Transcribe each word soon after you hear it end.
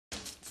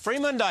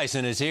Freeman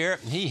Dyson is here.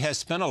 He has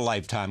spent a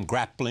lifetime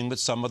grappling with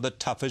some of the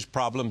toughest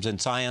problems in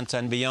science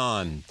and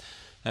beyond.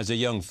 As a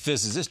young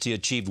physicist, he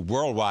achieved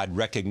worldwide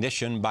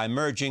recognition by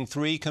merging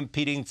three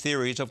competing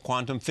theories of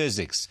quantum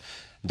physics.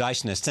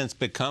 Dyson has since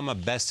become a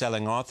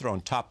best-selling author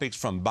on topics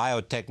from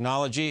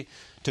biotechnology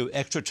to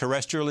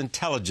extraterrestrial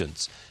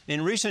intelligence.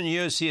 In recent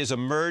years, he has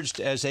emerged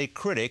as a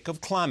critic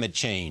of climate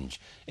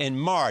change. In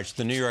March,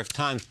 the New York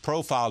Times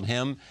profiled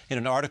him in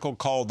an article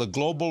called "The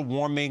Global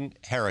Warming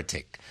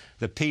Heretic."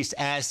 The piece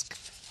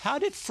asks, how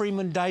did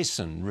Freeman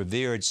Dyson,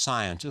 revered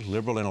scientist,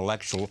 liberal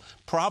intellectual,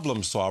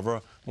 problem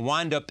solver,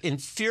 wind up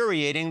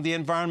infuriating the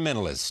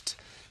environmentalist?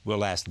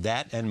 We'll ask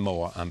that and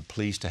more. I'm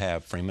pleased to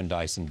have Freeman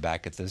Dyson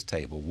back at this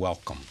table.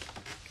 Welcome.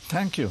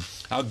 Thank you.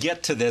 I'll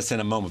get to this in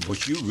a moment,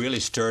 but you really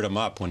stirred him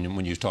up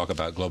when you talk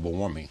about global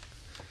warming,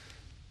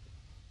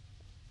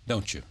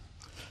 don't you?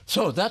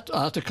 So that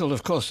article,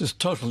 of course, is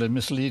totally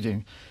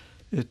misleading.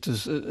 It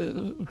is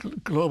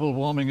global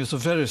warming is a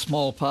very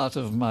small part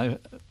of my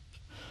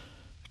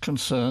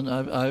concern.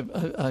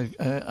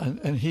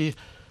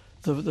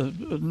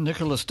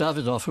 Nicholas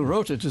Davidoff, who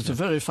wrote it, is a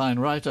very fine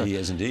writer. He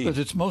is indeed. But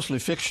it's mostly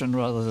fiction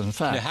rather than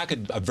fact. Now, how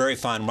could a very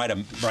fine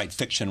writer write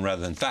fiction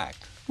rather than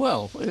fact?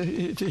 Well,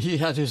 he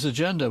had his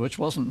agenda, which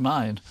wasn't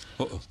mine.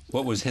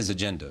 What was his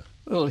agenda?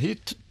 Well,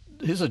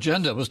 his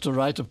agenda was to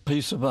write a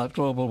piece about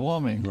global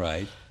warming.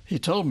 Right. He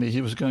told me he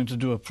was going to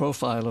do a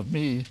profile of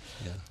me,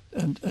 yeah.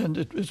 and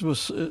it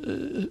was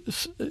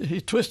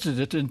he twisted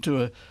it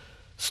into a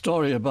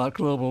story about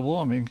global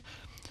warming,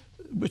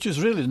 which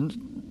is really,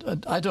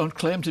 I don't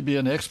claim to be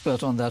an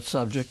expert on that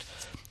subject.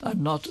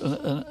 I'm not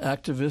an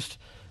activist,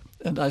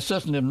 and I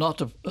certainly am not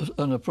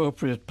an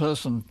appropriate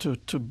person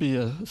to be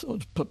a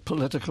sort of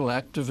political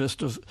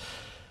activist.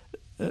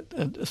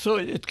 And so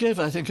it gave,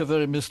 I think, a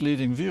very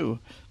misleading view.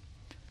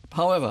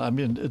 However, I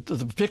mean,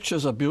 the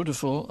pictures are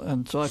beautiful,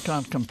 and so I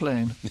can't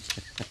complain.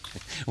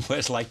 Well,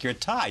 it's like your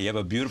tie. You have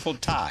a beautiful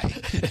tie.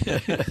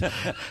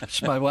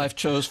 Which my wife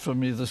chose for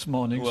me this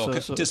morning. Well,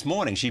 this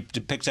morning, she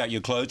picks out your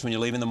clothes when you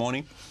leave in the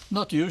morning?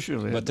 Not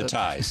usually. But the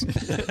ties.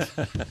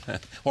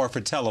 Or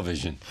for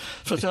television.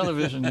 For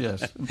television,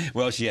 yes.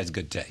 Well, she has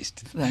good taste.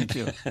 Thank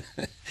you.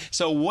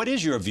 So what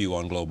is your view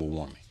on global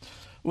warming?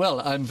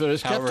 Well, I'm very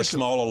skeptical. However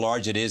small or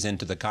large it is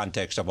into the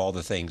context of all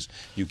the things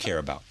you care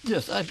about.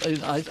 Yes,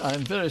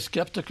 I'm very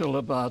skeptical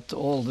about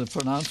all the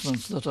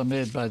pronouncements that are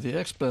made by the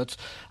experts.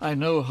 I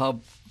know how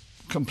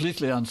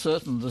completely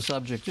uncertain the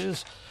subject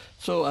is,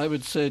 so I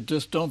would say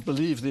just don't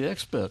believe the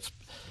experts.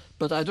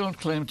 But I don't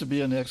claim to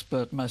be an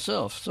expert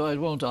myself, so I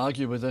won't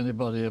argue with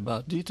anybody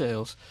about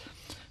details.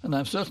 And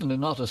I'm certainly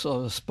not a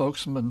sort of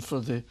spokesman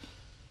for the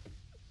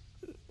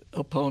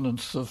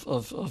opponents of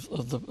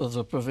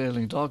the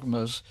prevailing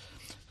dogmas.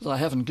 I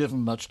haven't given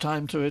much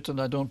time to it, and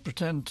I don't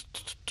pretend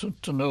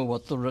to know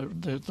what the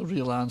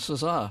real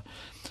answers are.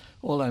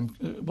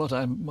 What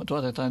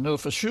I know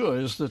for sure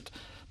is that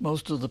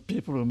most of the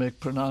people who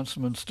make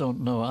pronouncements don't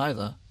know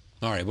either.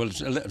 All right. Well,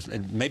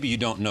 maybe you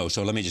don't know,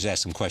 so let me just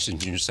ask some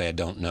questions and you say I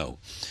don't know.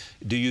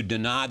 Do you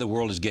deny the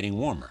world is getting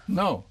warmer?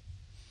 No.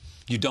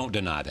 You don't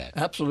deny that?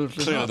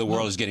 Absolutely Clearly not. the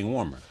world is getting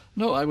warmer.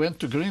 No, I went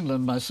to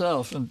Greenland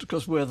myself, and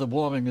because where the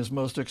warming is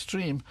most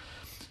extreme.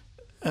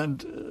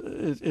 And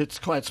it's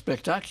quite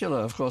spectacular,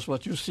 of course,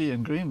 what you see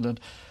in Greenland.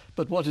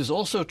 But what is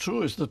also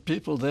true is that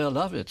people there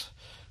love it.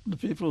 The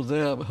people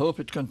there hope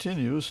it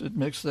continues. It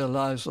makes their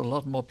lives a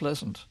lot more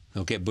pleasant.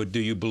 Okay, but do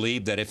you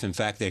believe that if, in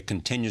fact, there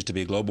continues to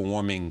be global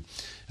warming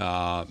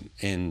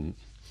in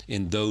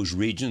those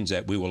regions,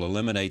 that we will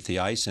eliminate the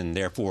ice and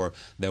therefore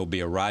there will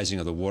be a rising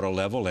of the water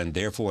level and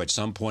therefore at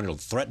some point it'll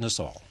threaten us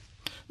all?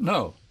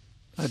 No.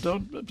 I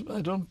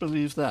don't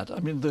believe that. I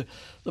mean,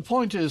 the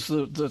point is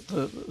that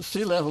the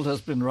sea level has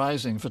been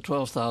rising for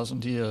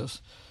 12,000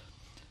 years,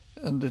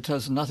 and it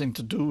has nothing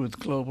to do with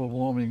global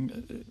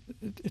warming.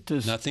 It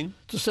is nothing?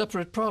 It's a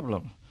separate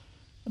problem.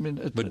 I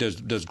mean, but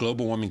does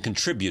global warming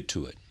contribute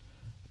to it?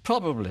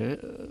 Probably,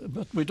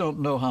 but we don't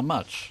know how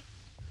much.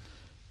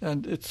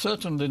 And it's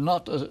certainly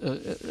not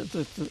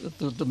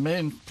the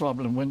main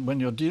problem when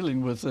you're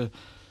dealing with a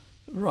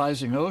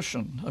rising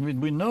ocean. I mean,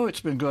 we know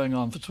it's been going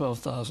on for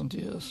 12,000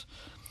 years.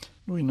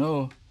 We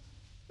know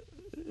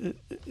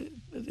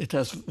it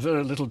has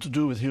very little to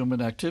do with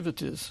human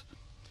activities.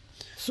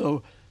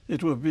 So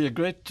it would be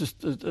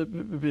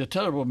a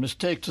terrible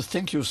mistake to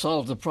think you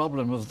solved the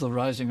problem of the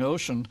rising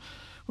ocean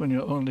when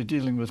you're only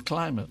dealing with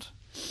climate.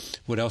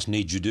 What else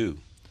need you do?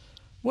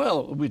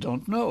 Well, we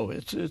don't know.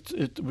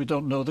 We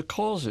don't know the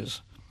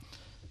causes.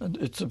 And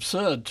it's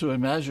absurd to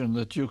imagine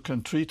that you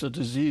can treat a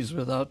disease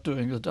without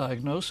doing a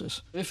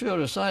diagnosis. If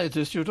you're a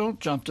scientist, you don't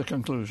jump to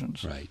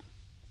conclusions. Right.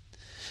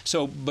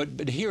 So,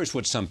 but here's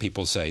what some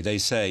people say. They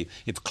say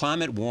if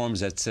climate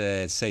warms at,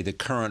 say, the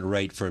current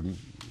rate for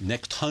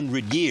next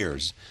 100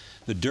 years,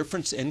 the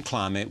difference in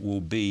climate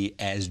will be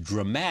as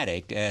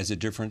dramatic as the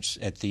difference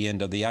at the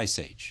end of the Ice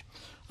Age.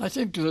 I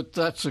think that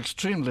that's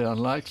extremely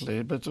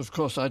unlikely, but of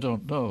course I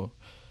don't know.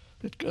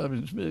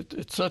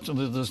 It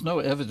certainly, there's no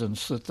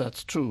evidence that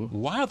that's true.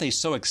 Why are they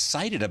so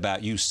excited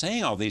about you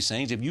saying all these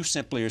things if you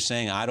simply are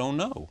saying, I don't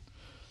know?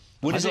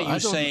 What is it you're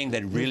saying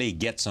that really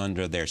gets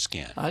under their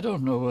skin? I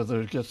don't know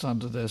whether it gets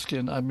under their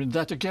skin. I mean,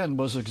 that again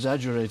was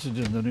exaggerated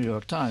in the New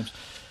York Times.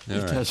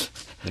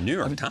 The New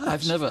York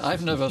Times.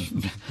 I've never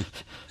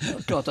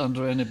got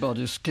under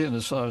anybody's skin,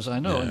 as far as I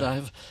know.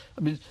 Yeah.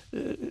 And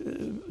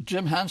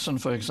Jim Hansen,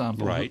 for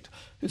example, right,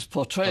 is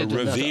portrayed a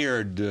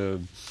revered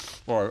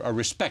or a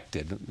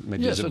respected,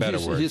 maybe is a better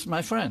word. He's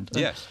my friend.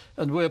 Yes,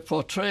 and we're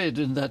portrayed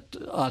in that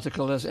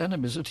article as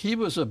enemies. And he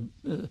was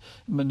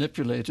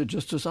manipulated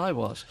just as I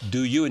was.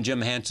 Do you and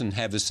Jim Hansen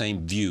have the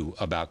same view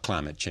about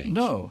climate change?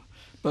 No,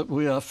 but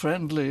we are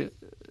friendly.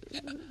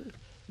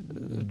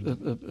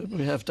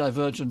 We have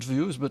divergent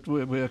views, but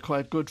we are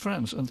quite good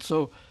friends. And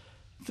so,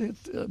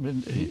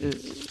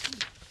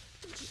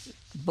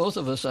 both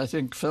of us, I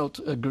think, felt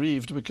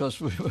aggrieved because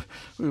we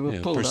were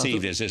pulled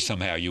perceived out as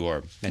somehow you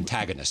are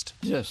antagonist.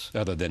 Yes.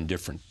 Other than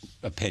different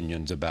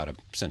opinions about a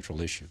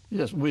central issue.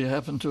 Yes, we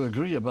happen to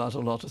agree about a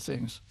lot of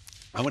things.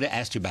 I want to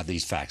ask you about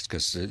these facts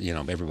because,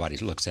 everybody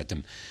looks at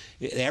them.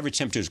 The average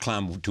temperature has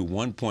climbed to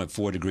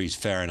 1.4 degrees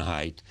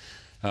Fahrenheit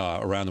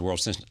around the world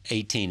since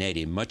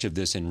 1880, much of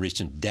this in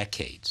recent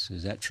decades.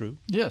 Is that true?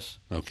 Yes.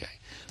 Okay.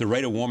 The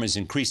rate of warming is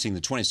increasing.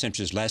 The 20th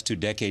century's last 2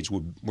 decades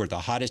were the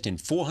hottest in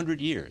 400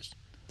 years.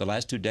 The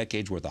last 2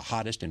 decades were the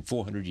hottest in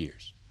 400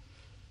 years.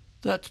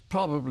 That's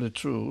probably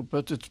true,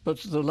 but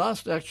the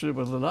last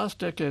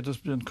decade has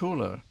been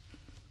cooler.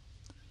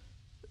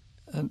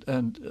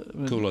 And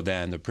cooler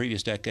than the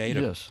previous decade?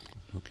 Yes.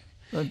 Okay.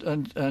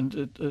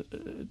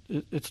 And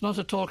it's not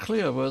at all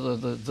clear whether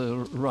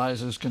the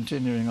rise is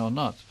continuing or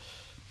not.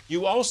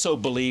 You also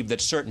believe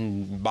that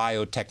certain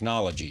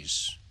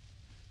biotechnologies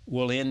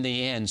will in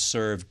the end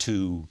serve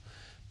to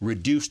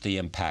reduce the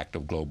impact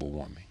of global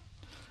warming.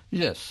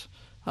 Yes.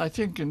 I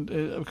think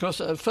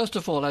because, first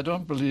of all, I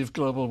don't believe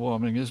global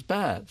warming is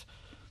bad.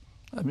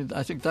 I mean,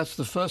 I think that's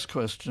the first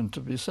question to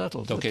be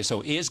settled. Okay,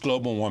 so is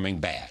global warming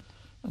bad?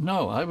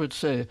 No, I would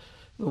say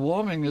the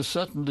warming is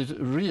certainly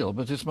real,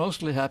 but it's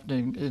mostly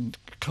happening in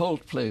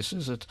cold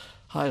places at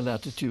high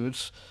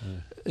latitudes.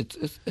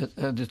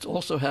 And it's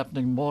also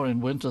happening more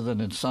in winter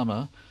than in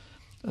summer,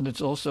 and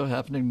it's also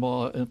happening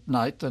more at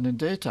night than in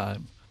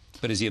daytime.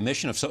 But is the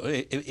emission of so much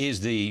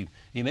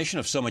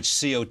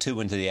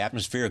CO2 into the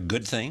atmosphere a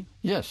good thing?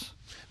 Yes.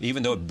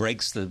 Even though it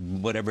breaks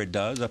whatever it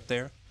does up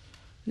there?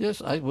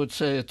 Yes, I would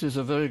say it is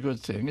a very good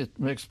thing. It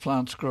makes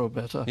plants grow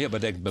better. Yeah,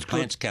 but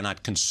plants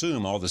cannot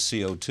consume all the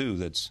CO2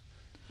 that's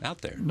out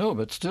there. No,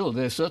 but still,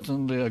 they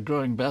certainly are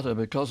growing better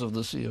because of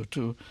the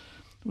CO2.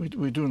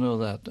 We do know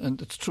that.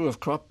 And it's true of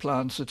crop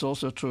plants. It's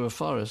also true of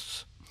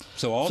forests.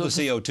 So the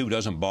CO2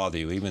 doesn't bother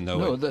you, even though...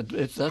 No,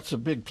 that's a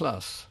big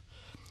plus.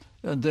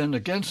 And then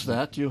against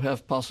that, you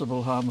have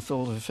possible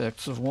harmful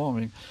effects of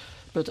warming.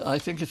 But I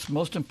think it's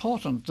most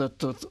important that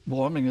the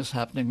warming is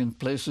happening in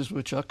places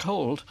which are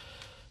cold.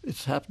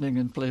 It's happening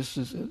in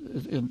places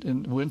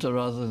in winter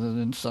rather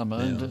than in summer,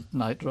 and at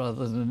night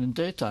rather than in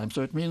daytime.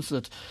 So it means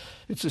that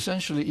it's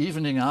essentially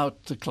evening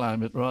out the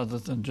climate rather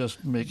than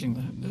just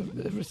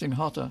making everything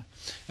hotter.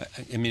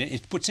 I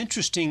mean, what's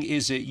interesting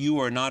is that you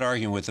are not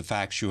arguing with the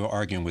facts, you are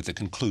arguing with the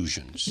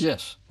conclusions.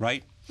 Yes.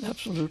 Right?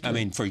 Absolutely. I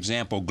mean, for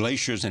example,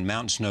 glaciers and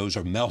mountain snows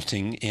are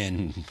melting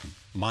in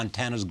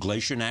Montana's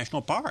Glacier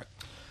National Park.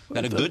 Is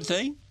that a good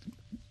thing?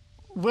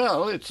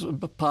 Well, it's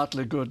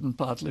partly good and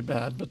partly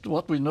bad, but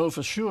what we know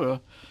for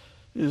sure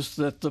is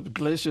that the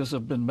glaciers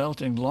have been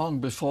melting long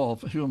before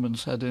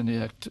humans had any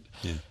activity.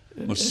 Yeah.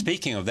 Well,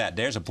 speaking of that,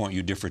 there's a point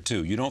you differ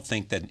too. You don't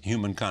think that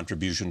human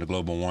contribution to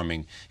global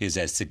warming is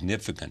as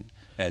significant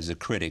as the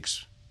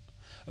critics,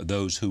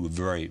 those who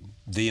very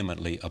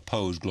vehemently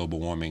oppose global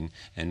warming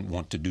and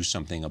want to do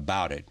something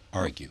about it,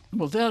 argue.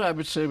 Well, there I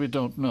would say we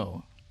don't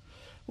know.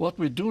 What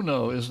we do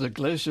know is that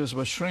glaciers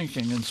were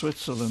shrinking in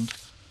Switzerland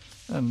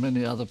and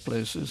many other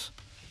places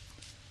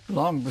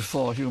long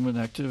before human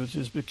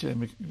activities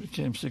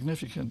became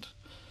significant.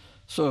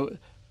 So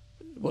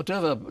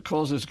whatever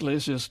causes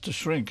glaciers to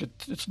shrink,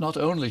 it's not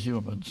only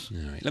humans.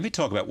 All right. Let me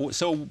talk about,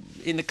 so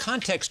in the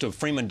context of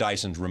Freeman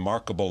Dyson's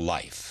remarkable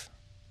life,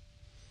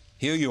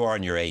 here you are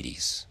in your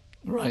 80s.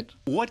 Right.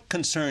 What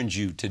concerns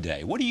you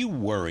today? What do you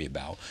worry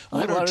about?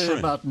 I worry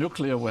about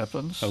nuclear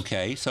weapons.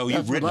 Okay, so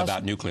you've written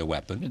about nuclear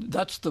weapons.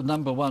 That's the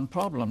number one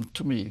problem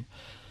to me.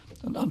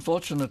 And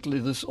unfortunately,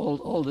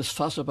 all this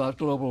fuss about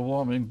global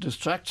warming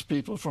distracts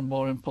people from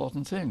more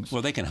important things.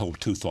 Well, they can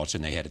hold two thoughts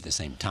in their head at the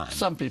same time.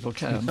 Some people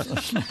can.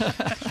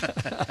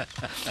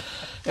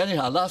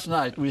 Anyhow, last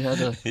night we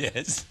had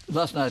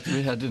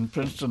in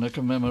Princeton a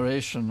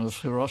commemoration of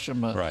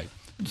Hiroshima. Right.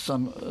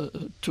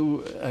 Some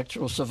two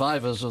actual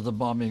survivors of the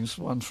bombings,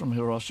 one from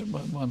Hiroshima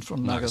and one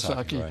from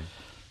Nagasaki, right,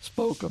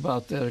 spoke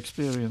about their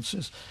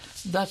experiences.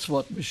 That's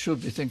what we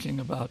should be thinking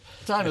about.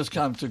 Time has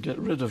come to get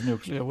rid of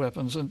nuclear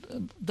weapons,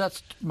 and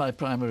that's my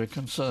primary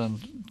concern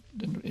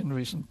in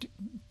recent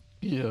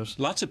years.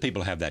 Lots of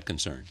people have that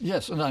concern.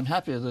 Yes, and I'm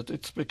happy that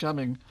it's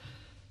becoming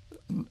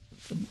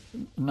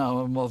now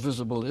a more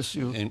visible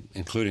issue.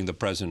 Including the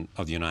President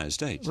of the United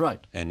States. Right.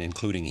 And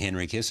including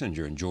Henry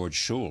Kissinger and George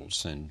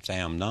Shultz and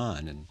Sam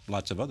Nunn and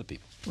lots of other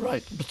people.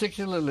 Right,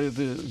 particularly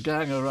the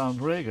gang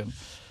around Reagan.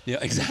 Yeah,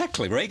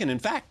 exactly. Reagan, in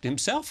fact,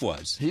 himself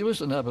was. He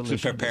was an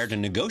abolitionist. He was prepared to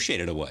negotiate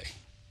it away.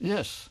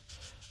 Yes.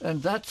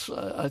 And that's,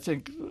 I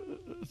think,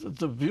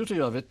 the beauty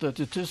of it, that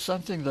it is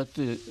something that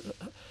the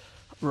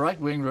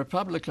right-wing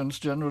Republicans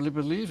generally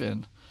believe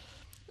in.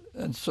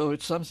 And so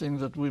it's something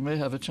that we may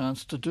have a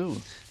chance to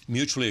do.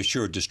 Mutually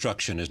assured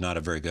destruction is not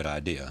a very good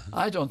idea.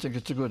 I don't think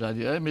it's a good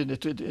idea. I mean,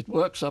 it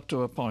works up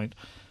to a point.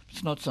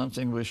 It's not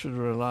something we should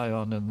rely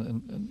on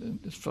in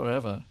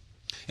forever.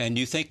 And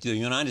do you think the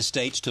United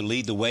States, to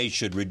lead the way,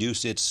 should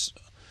reduce its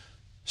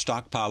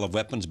stockpile of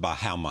weapons by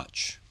how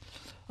much?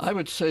 I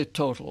would say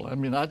total. I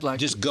mean, I'd like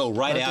just go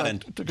right out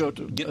and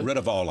get rid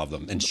of all of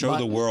them and show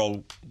the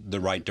world the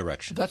right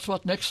direction. That's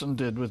what Nixon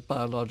did with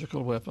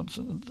biological weapons,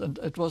 and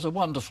it was a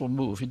wonderful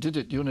move. He did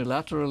it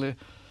unilaterally,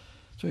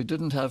 so he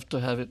didn't have to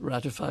have it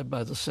ratified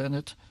by the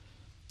Senate.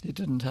 He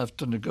didn't have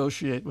to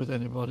negotiate with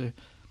anybody.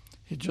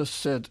 He just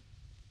said,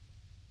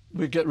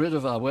 we get rid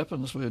of our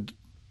weapons, we'd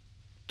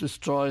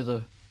destroy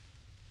the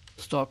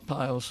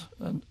stockpiles,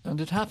 and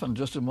it happened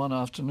just in one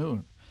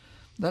afternoon.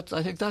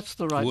 I think that's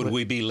the right way. Would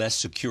we be less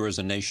secure as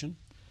a nation?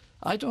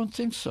 I don't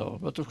think so,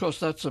 but of course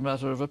that's a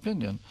matter of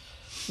opinion.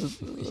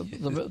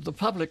 The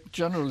public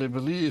generally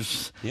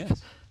believes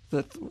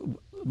that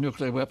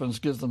nuclear weapons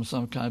give them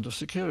some kind of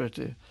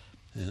security,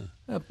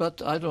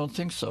 but I don't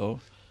think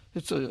so.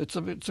 It's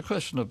a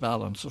question of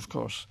balance, of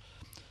course.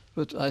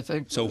 But I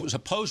think so.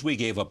 Suppose we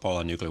gave up all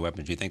our nuclear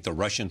weapons. Do you think the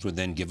Russians would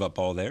then give up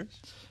all theirs?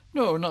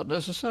 No, not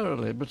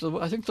necessarily. But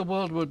I think the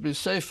world would be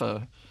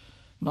safer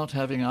not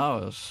having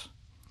ours.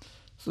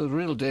 The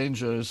real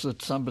danger is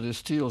that somebody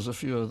steals a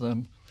few of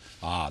them.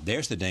 Ah,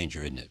 there's the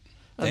danger, isn't it?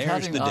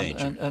 There's the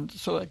danger. And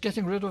so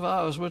getting rid of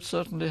ours would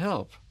certainly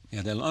help.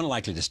 Yeah, they're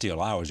unlikely to steal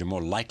ours. They're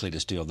more likely to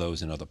steal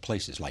those in other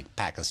places, like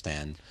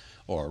Pakistan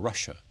or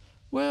Russia.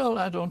 Well,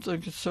 I don't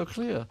think it's so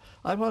clear.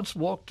 I once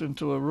walked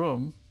into a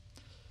room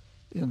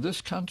in this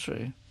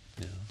country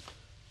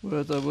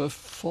where there were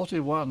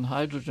 41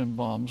 hydrogen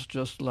bombs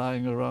just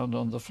lying around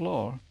on the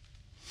floor.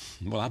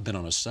 Well, I've been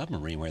on a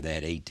submarine where they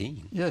had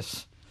 18.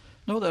 Yes.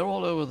 No, they're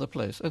all over the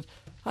place. And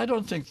I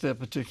don't think they're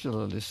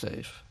particularly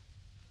safe.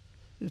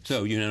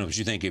 So,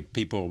 you think if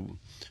people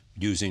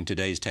using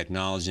today's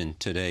technology and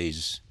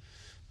today's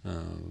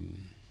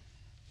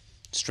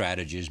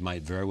strategies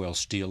might very well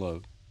steal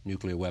a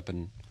nuclear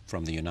weapon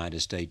from the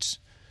United States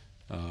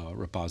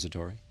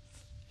repository?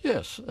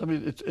 Yes. I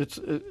mean,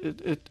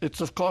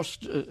 it's of course,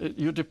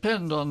 you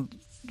depend on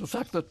the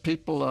fact that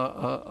people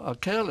are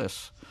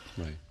careless.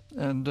 Right.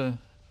 And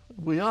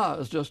we are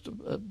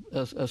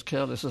as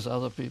careless as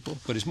other people.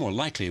 But it's more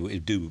likely to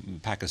do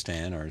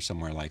Pakistan or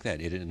somewhere like that.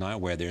 It is not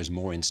where there's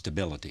more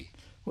instability.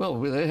 Well,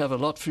 they have a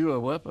lot fewer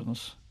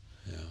weapons.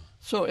 Yeah.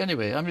 So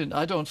anyway, I mean,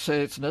 I don't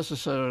say it's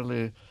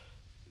necessarily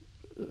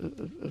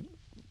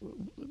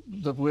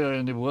that we're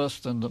any worse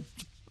than the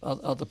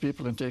other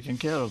people in taking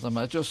care of them.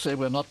 I just say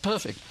we're not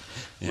perfect.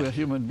 Yeah. We're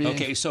human beings.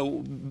 Okay,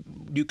 so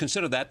do you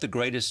consider that the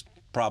greatest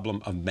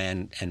problem of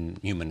man and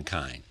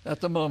humankind?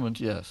 At the moment,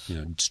 yes.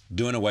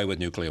 Doing away with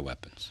nuclear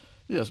weapons.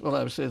 Yes, well,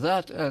 I would say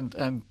that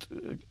and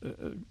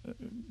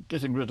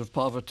getting rid of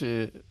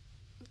poverty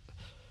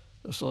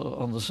sort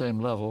of on the same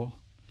level.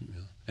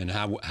 Yeah. And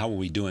how are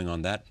we doing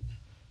on that?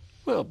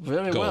 Well,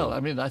 very well. I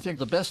mean, I think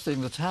the best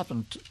thing that's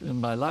happened in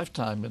my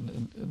lifetime,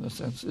 in a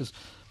sense, is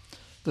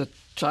that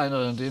China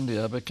and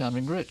India are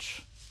becoming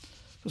rich.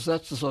 Because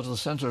that's the sort of the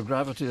center of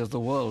gravity of the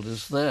world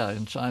is there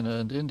in China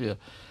and India.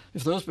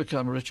 If those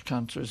become rich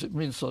countries, it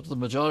means sort of the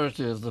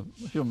majority of the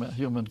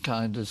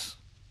humankind is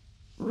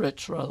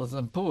rich rather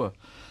than poor.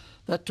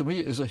 That, to me,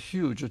 is a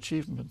huge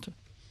achievement.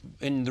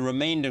 In the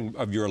remainder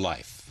of your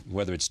life,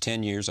 whether it's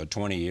 10 years or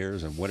 20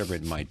 years or whatever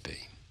it might be,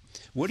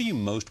 what do you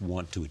most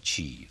want to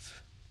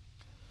achieve?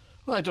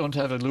 Well, I don't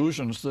have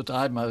illusions that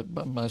I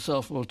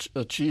myself will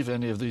achieve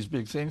any of these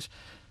big things.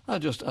 I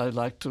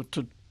like to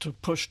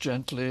push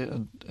gently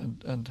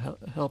and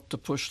help to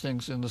push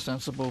things in a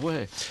sensible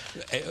way.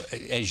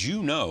 As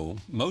you know,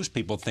 most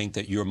people think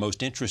that your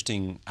most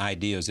interesting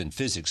ideas in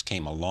physics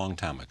came a long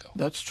time ago.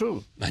 That's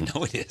true. I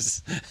know it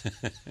is.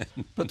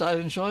 But I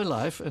enjoy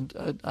life,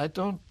 and I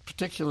don't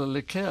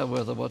particularly care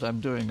whether what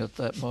I'm doing at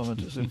that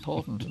moment is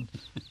important.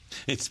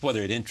 It's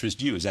whether it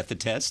interests you. Is that the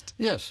test?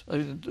 Yes.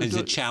 Is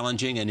it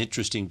challenging and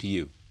interesting to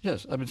you?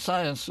 Yes. I mean,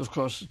 science, of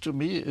course, to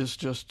me is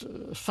just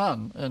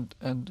fun,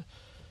 and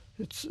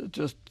it's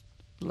just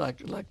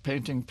like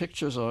painting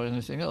pictures or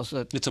anything else.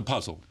 It's a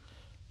puzzle.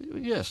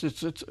 Yes,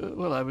 it's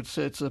well, I would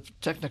say it's a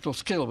technical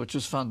skill which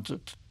is fun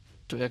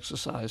to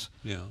exercise.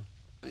 Yeah.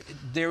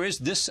 There is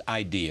this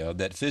idea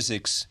that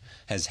physics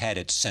has had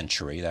its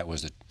century. That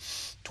was the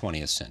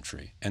 20th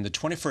century. And the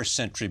 21st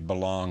century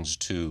belongs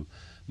to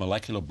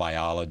molecular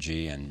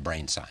biology and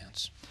brain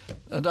science.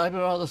 And I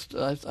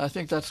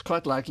think that's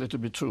quite likely to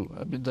be true.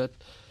 I mean, that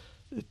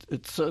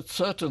it's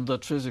certain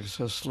that physics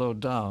has slowed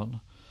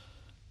down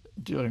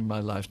during my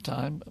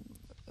lifetime,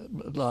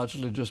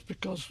 largely just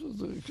because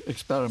the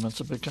experiments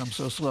have become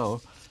so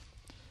slow.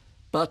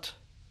 But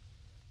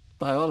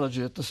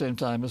biology at the same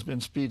time has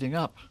been speeding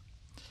up.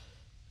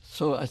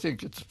 So I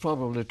think it's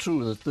probably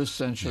true that this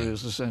century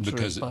is the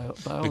century of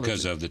biology.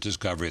 Because of the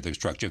discovery of the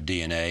structure of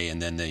DNA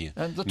and then the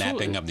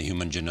mapping of the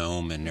human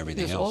genome and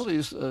everything else. All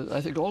these,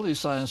 I think all these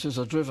sciences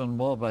are driven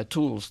more by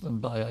tools than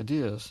by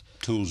ideas.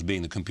 Tools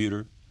being the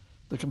computer?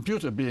 The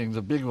computer being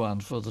the big one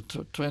for the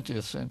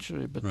 20th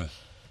century. But, right.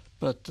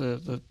 but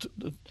the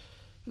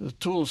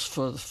tools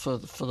for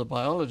the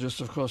biologists,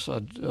 of course,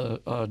 are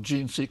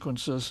gene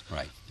sequencers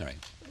right.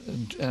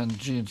 and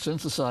gene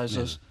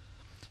synthesizers. Yeah.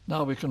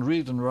 Now we can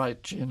read and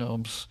write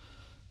genomes.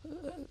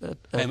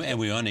 And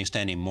we're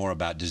understanding more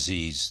about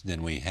disease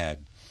than we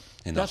had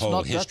in the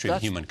whole history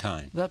of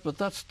humankind. But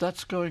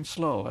that's going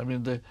slow. I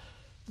mean,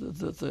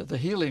 the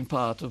healing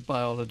part of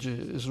biology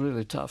is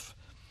really tough.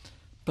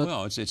 But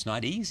well, it's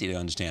not easy to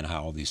understand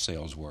how all these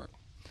cells work.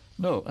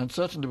 No, and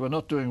certainly we're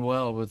not doing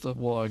well with the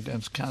war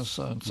against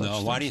cancer and such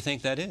things. Why do you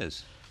think that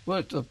is?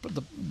 Well,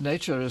 the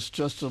nature is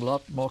just a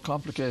lot more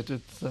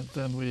complicated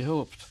than we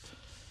hoped.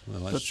 Well,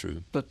 that's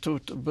true. But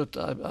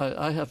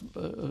I have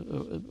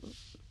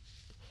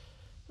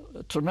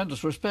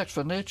tremendous respect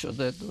for nature.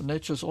 That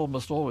nature's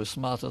almost always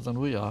smarter than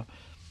we are,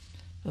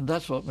 and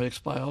that's what makes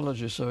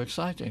biology so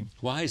exciting.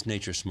 Why is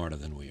nature smarter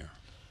than we are?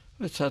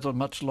 It's had a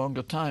much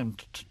longer time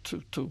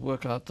to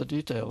work out the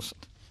details.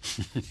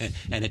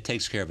 And it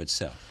takes care of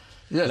itself.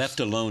 Yes. Left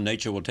alone,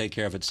 nature will take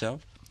care of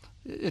itself?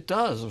 It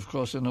does, of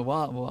course, in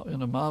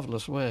a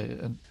marvelous way.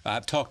 And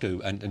I've talked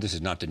to, and this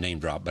is not to name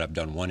drop, but I've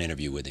done one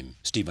interview with him,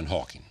 Stephen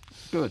Hawking.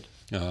 Good.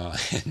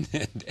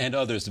 And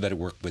others that have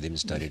worked with him,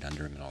 studied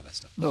under him, and all that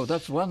stuff. No,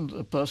 that's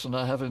one person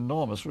I have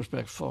enormous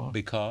respect for.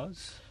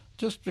 Because?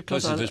 Just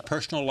because of his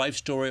personal life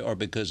story or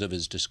because of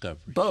his discovery?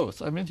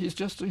 Both. I mean,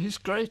 he's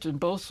great in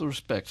both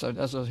respects,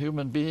 as a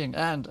human being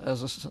and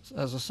as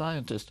a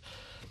scientist.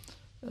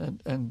 I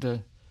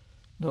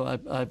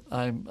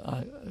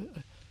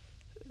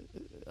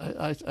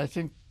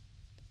think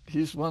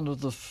he's one of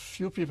the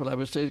few people I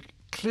would say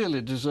clearly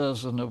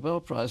deserves a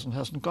Nobel Prize and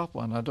hasn't got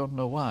one. I don't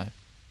know why.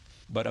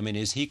 But, I mean,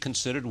 is he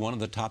considered one of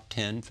the top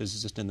 10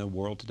 physicists in the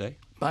world today?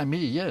 By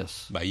me,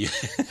 yes. By you?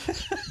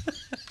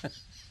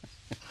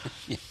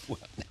 Yeah, well,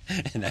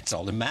 and that's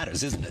all that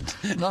matters, isn't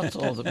it? Not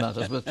all that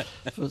matters, but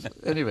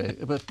anyway.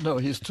 But no,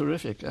 he's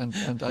terrific,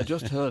 and I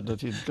just heard that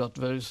he'd got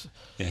very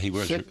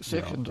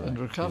sick and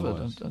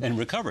recovered. And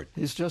recovered.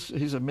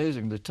 He's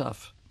amazingly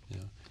tough. Yeah.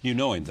 You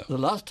know him, though. The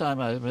last time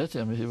I met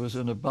him, he was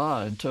in a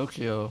bar in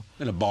Tokyo.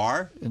 In a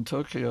bar? In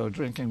Tokyo,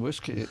 drinking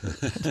whiskey,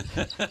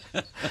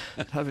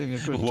 having a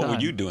good time. What were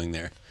you doing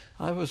there?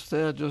 I was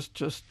there just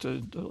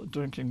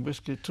drinking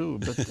whiskey too,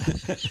 but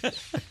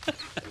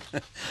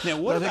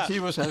now, I think he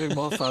was having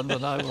more fun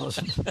than I was.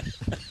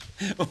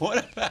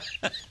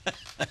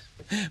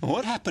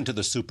 What happened to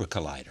the super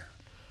collider?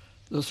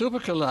 The super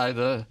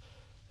collider.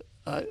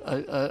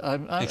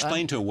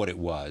 Explain to her what it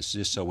was,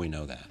 just so we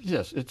know that.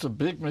 Yes, it's a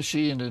big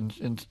machine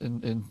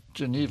in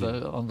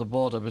Geneva on the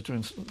border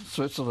between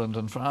Switzerland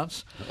and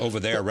France. Over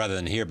there rather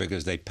than here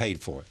because they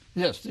paid for it.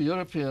 Yes, the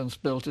Europeans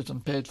built it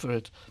and paid for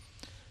it.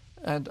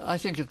 And I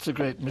think it's a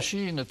great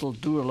machine. It'll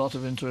do a lot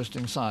of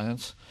interesting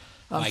science.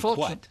 Like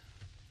what?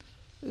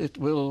 It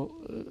will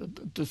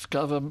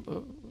discover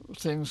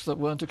things that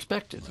weren't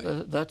expected.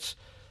 Right.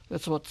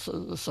 That's what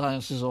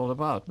science is all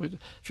about.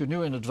 If you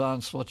knew in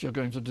advance what you're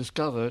going to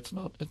discover, it's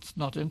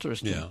not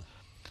interesting. Yeah.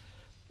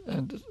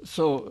 And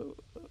so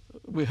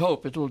we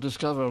hope it will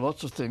discover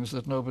lots of things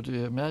that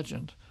nobody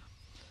imagined.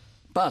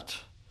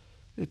 But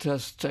it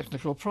has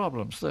technical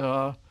problems.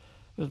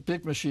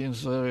 Big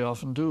machines very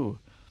often do.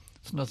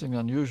 There's nothing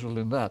unusual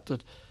in that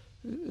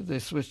they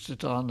switched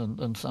it on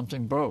and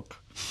something broke.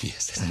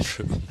 Yes, that's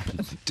true.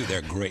 To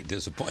their great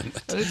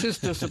disappointment. And it is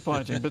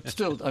disappointing, but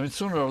still, I mean,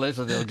 sooner or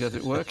later they'll get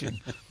it working.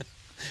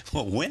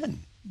 Well,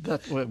 when?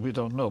 That we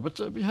don't know, but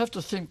we have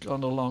to think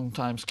on a long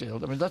time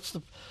scale. I mean,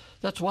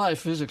 that's why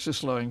physics is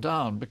slowing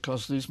down,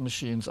 because these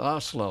machines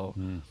are slow.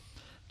 Mm.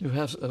 You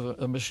have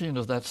a machine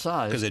of that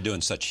size. Because they're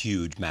doing such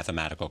huge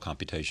mathematical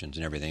computations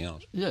and everything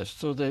else. Yes,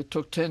 so they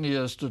took 10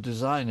 years to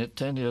design it,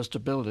 10 years to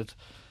build it,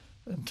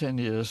 and 10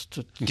 years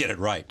to get it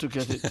right, to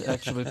get it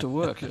actually to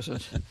work. Yes.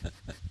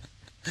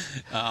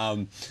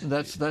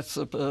 That's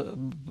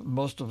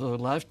most of a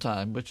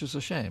lifetime, which is a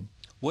shame.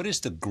 What is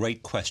the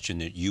great question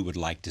that you would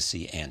like to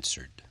see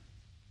answered?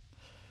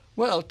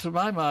 Well, to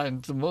my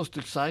mind, the most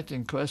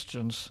exciting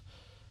questions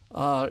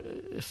are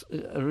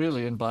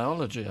really in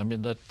biology. I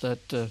mean,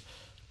 the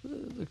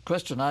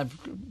question I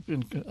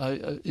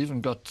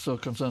even got so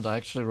concerned I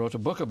actually wrote a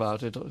book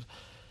about it,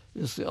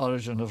 is the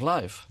origin of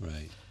life.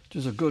 Right. Which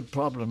is a good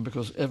problem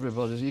because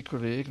everybody's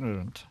equally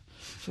ignorant.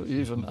 So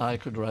even I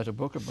could write a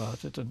book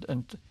about it,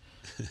 and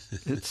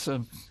it's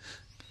so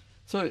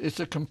it's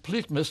a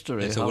complete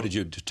mystery. And so what did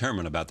you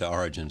determine about the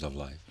origins of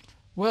life?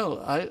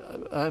 Well,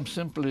 I'm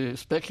simply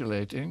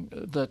speculating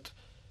that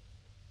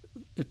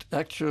it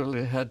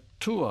actually had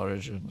two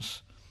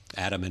origins.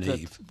 Adam and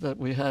Eve. That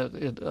we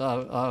had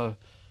our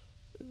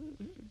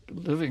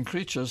living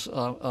creatures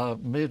are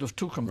made of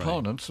two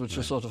components, which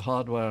are sort of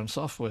hardware and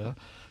software,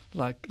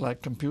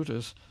 like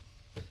computers.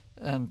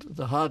 And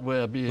the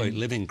hardware being... Wait,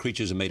 living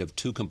creatures are made of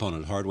two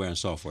components, hardware and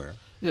software.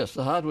 Yes,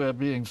 the hardware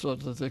being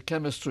sort of the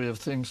chemistry of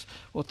things,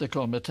 what they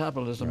call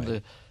metabolism,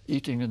 the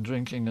eating and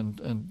drinking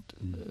and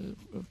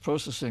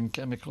processing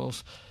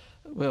chemicals,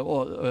 where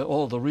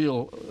all the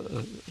real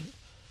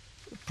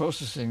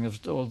processing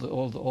of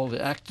all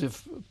the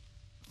active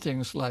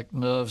things like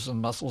nerves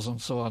and muscles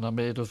and so on are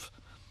made of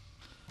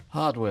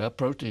hardware,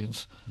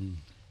 proteins.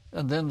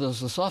 And then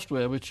there's the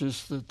software, which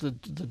is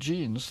the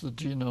genes, the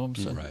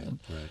genomes,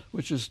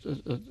 which is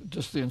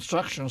just the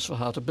instructions for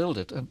how to build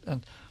it.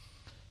 And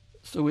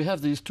so we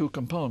have these two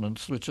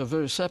components, which are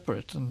very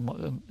separate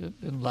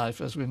in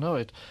life as we know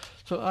it.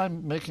 So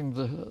I'm making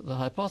the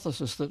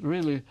hypothesis that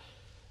really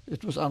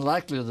it was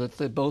unlikely that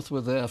they both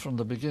were there from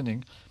the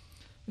beginning.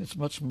 It's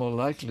much more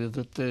likely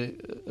that they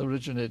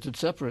originated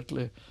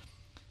separately.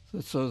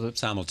 So that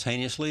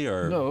simultaneously,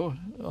 or no,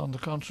 on the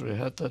contrary,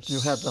 that you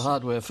had the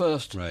hardware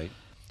first, right,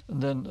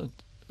 and then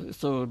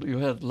so you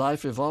had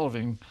life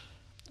evolving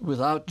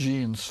without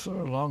genes for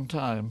a long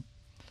time,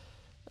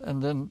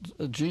 and then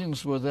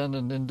genes were then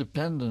an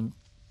independent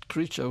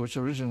creature, which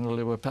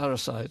originally were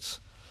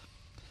parasites,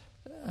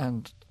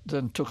 and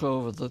then took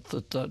over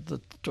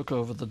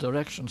the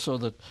direction, so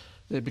that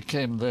they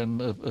became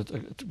then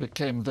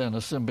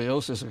a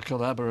symbiosis, a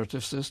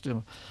collaborative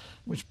system,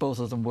 which both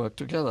of them worked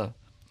together.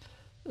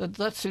 And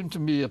that seemed to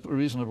me a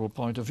reasonable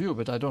point of view,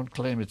 but I don't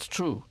claim it's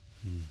true.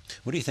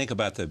 What do you think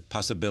about the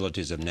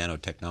possibilities of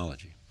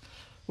nanotechnology?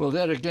 Well,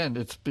 there again,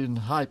 it's been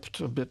hyped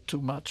a bit too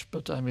much,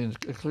 but I mean,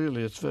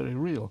 clearly it's very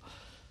real.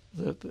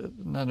 That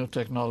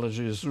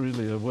nanotechnology is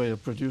really a way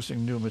of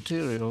producing new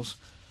materials,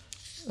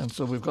 and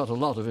so we've got a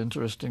lot of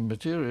interesting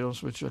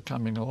materials which are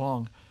coming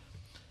along.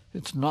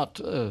 It's not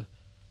a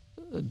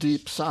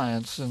deep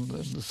science in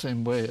the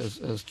same way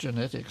as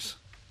genetics.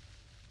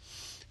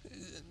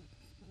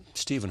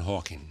 Stephen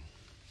Hawking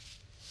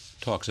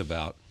talks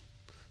about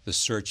the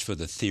search for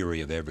the theory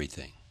of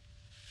everything.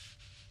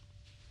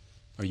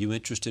 Are you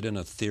interested in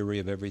a theory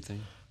of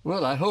everything?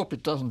 Well, I hope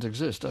it doesn't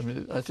exist. I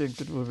mean, I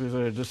think it would be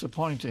very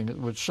disappointing. It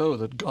would show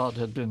that God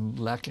had been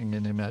lacking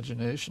in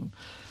imagination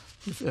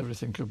if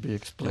everything could be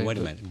explained. Now, wait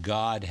a minute.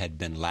 God had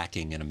been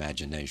lacking in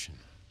imagination.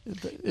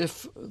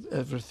 If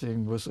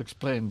everything was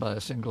explained by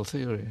a single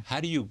theory. How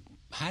do you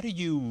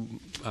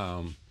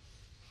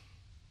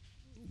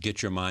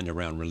get your mind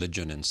around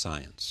religion and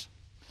science?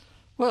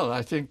 Well,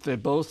 I think they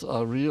both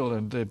are real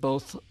and they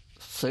both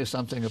say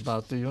something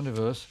about the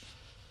universe,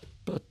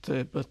 but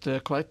they're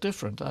quite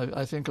different.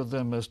 I think of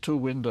them as two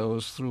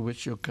windows through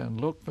which you can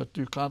look, but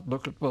you can't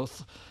look at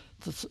both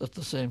at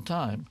the same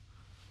time.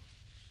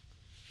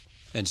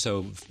 And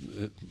so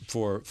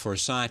for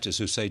scientists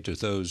who say to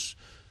those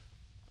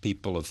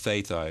people of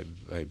faith, I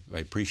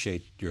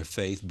appreciate your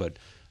faith, but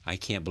I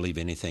can't believe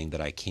anything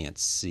that I can't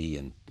see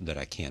and that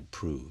I can't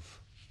prove.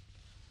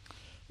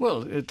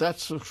 Well,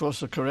 that's, of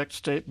course, a correct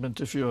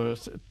statement if you're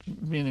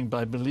meaning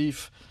by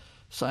belief,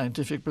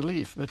 scientific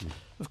belief. But,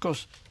 of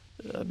course,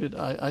 I mean,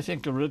 I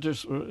think a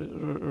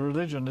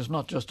religion is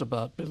not just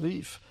about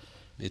belief.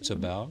 It's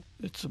about?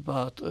 It's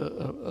about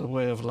a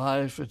way of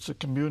life. It's a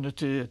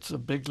community. It's a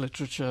big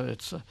literature.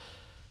 It's a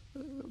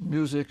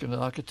music and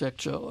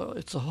architecture.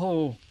 It's a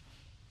whole...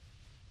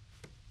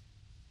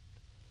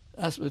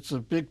 It's a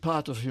big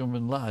part of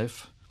human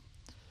life,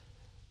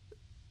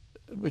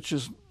 which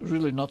is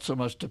really not so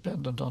much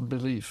dependent on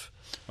belief.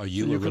 Are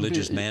you a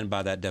religious man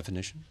by that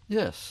definition?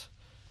 Yes,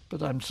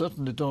 but I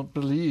certainly don't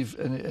believe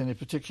any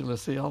particular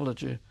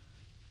theology.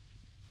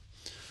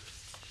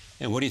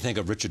 And what do you think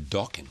of Richard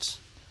Dawkins?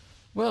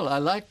 Well, I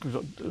like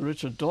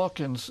Richard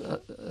Dawkins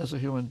as a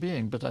human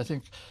being, but I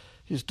think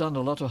he's done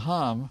a lot of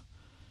harm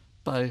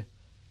by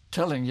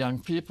telling young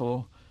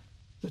people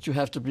that you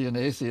have to be an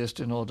atheist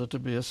in order to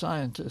be a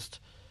scientist.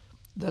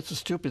 That's a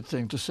stupid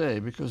thing to say,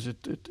 because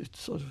it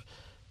sort of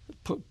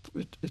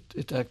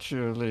it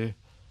actually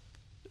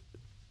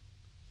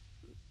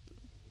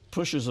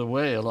pushes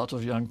away a lot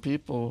of young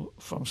people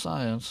from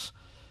science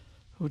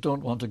who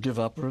don't want to give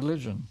up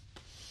religion.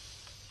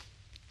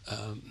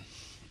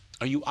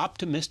 Are you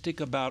optimistic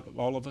about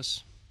all of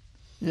us?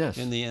 Yes.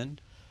 In the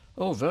end?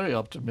 Oh, very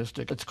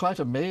optimistic. It's quite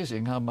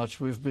amazing how much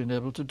we've been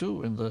able to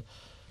do in the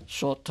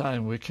short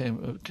time we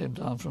came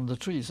down from the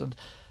trees. And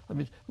I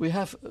mean, we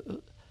have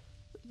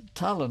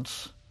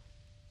talents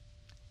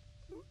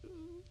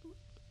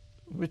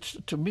which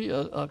to me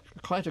are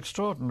quite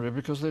extraordinary,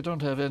 because they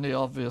don't have any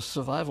obvious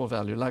survival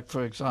value. Like,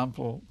 for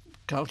example,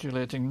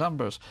 calculating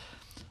numbers.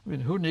 I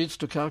mean, who needs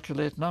to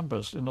calculate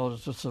numbers in order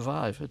to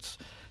survive? It's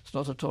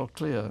not at all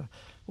clear.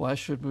 Why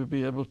should we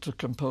be able to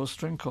compose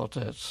string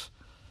quartets?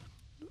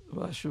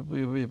 Why should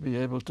we be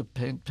able to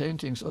paint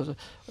paintings?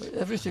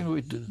 Everything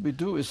we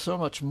do is so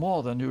much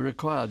more than you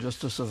require just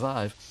to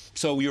survive.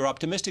 So you're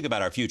optimistic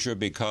about our future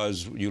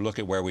because you look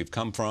at where we've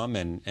come from,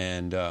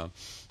 and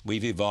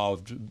we've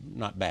evolved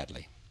not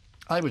badly.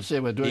 I would say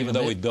we're doing... Even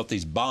though we've built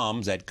these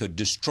bombs that could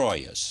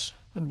destroy us.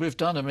 And we've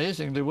done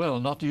amazingly well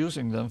not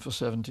using them for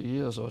 70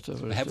 years or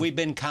whatever. Have we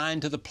been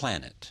kind to the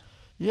planet?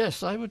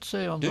 Yes, I would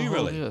say on the whole, Do you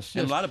really? yes.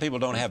 And a lot of people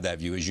don't have that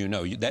view, as you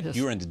know. Yes.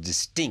 You're in the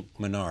distinct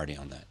minority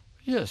on that.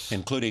 Yes.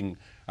 Including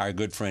our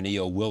good friend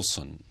E.O.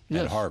 Wilson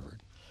at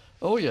Harvard.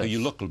 Oh, yes. Who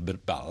you look a little bit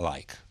about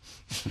like.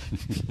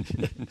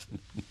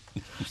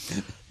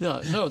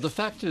 Yeah, no, the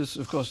fact is,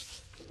 of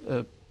course,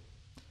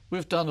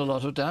 we've done a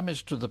lot of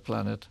damage to the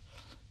planet,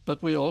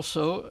 but we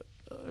also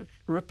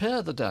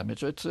repair the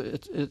damage.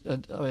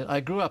 I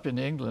grew up in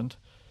England,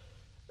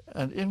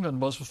 and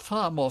England was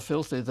far more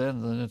filthy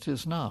then than it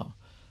is now,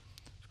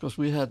 because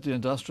we had the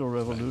Industrial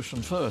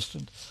Revolution first.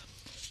 And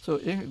so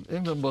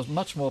England was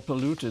much more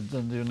polluted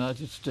than the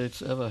United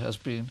States ever has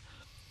been.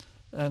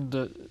 And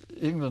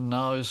England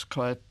now is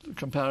quite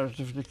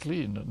comparatively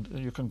clean. And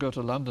you can go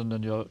to London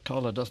and your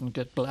collar doesn't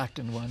get black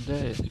in one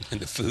day. And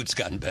the food's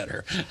gotten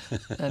better.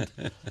 And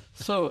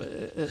so,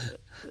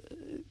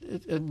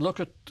 and look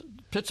at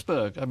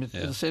Pittsburgh. I mean,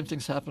 the same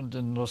thing's happened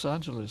in Los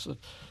Angeles.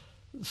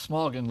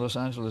 Smog in Los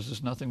Angeles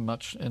is nothing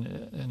much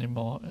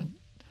anymore.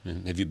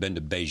 And have you been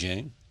to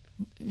Beijing?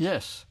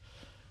 Yes.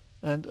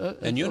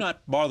 And you're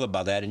not bothered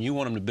by that, and you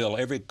want them to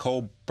build every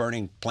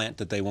coal-burning plant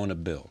that they want to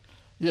build.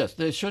 Yes,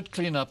 they should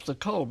clean up the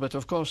coal, but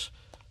of course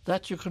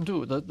that you can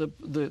do.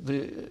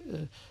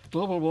 The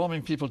global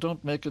warming people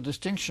don't make a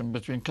distinction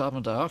between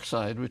carbon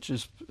dioxide, which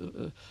is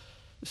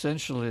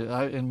essentially,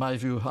 in my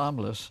view,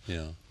 harmless,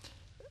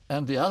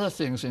 and the other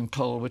things in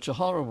coal, which are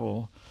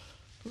horrible,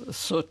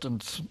 soot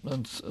and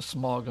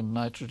smog and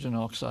nitrogen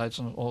oxides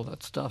and all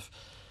that stuff.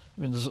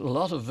 I mean, there's a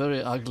lot of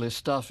very ugly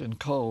stuff in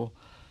coal,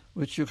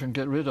 which you can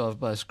get rid of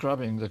by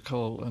scrubbing the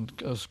coal and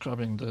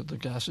scrubbing the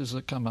gases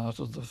that come out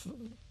of the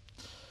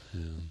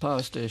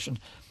power station.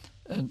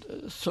 And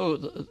so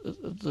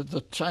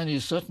the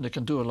Chinese certainly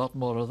can do a lot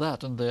more of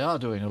that, and they are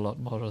doing a lot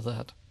more of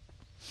that.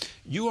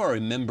 You are a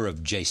member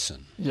of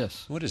Jason.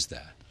 Yes. What is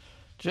that?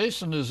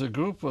 Jason is a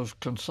group of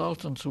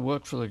consultants who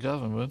work for the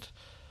government.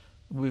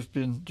 We've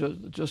been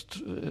just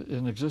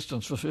in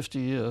existence for 50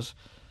 years.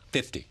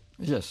 50?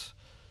 Yes.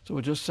 So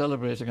we're just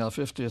celebrating our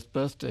 50th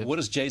birthday. What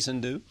does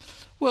Jason do?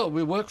 Well,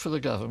 we work for the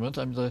government.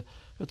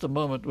 At the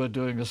moment, we're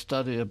doing a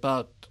study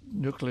about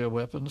nuclear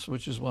weapons,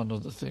 which is one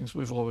of the things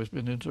we've always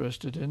been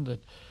interested in.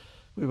 That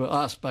we were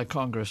asked by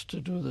Congress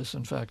to do this,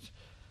 in fact,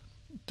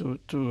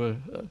 to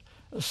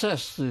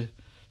assess the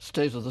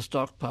state of the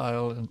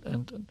stockpile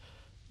and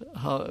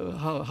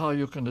how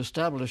you can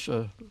establish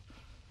a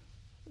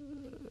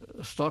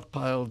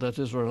stockpile that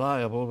is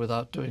reliable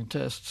without doing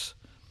tests.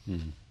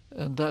 Mm-hmm.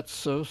 And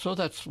that's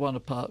that's one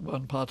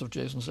part of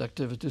Jason's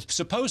activities.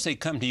 Suppose they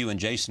come to you and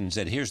Jason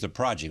said, "Here's the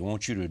project. I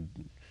want you to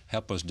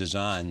help us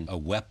design a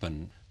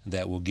weapon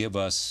that will give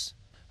us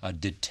a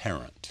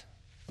deterrent."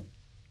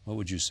 What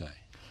would you say?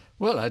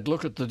 Well, I'd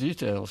look at the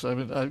details. I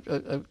mean,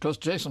 because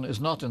Jason is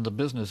not in the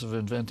business of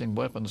inventing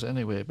weapons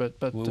anyway. But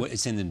well,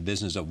 it's in the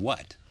business of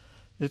what?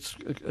 It's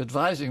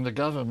advising the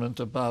government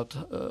about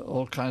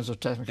all kinds of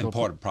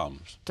important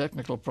problems.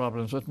 Technical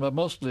problems, but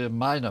mostly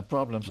minor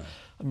problems. Right.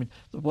 I mean,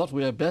 what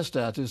we are best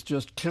at is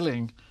just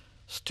killing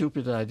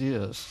stupid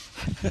ideas.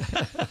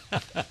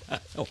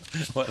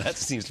 Well, that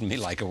seems to me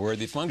like a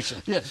worthy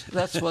function. Yes,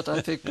 that's what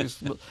I think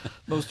is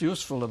most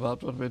useful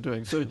about what we're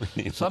doing. So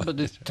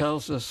somebody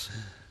tells us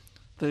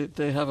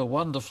they have a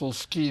wonderful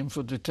scheme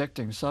for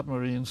detecting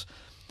submarines,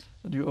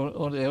 and you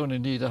only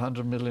need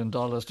 $100 million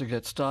to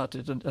get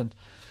started, and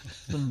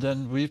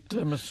then we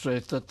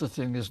demonstrate that the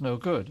thing is no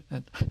good.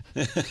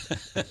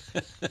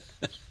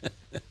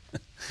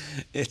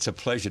 It's a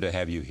pleasure to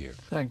have you here.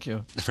 Thank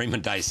you.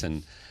 Freeman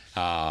Dyson,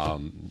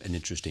 an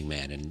interesting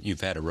man, and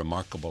you've had a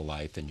remarkable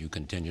life, and you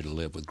continue to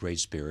live with great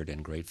spirit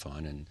and great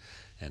fun,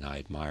 and I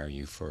admire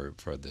you for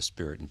the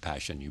spirit and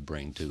passion you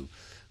bring to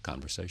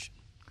conversation.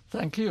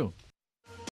 Thank you.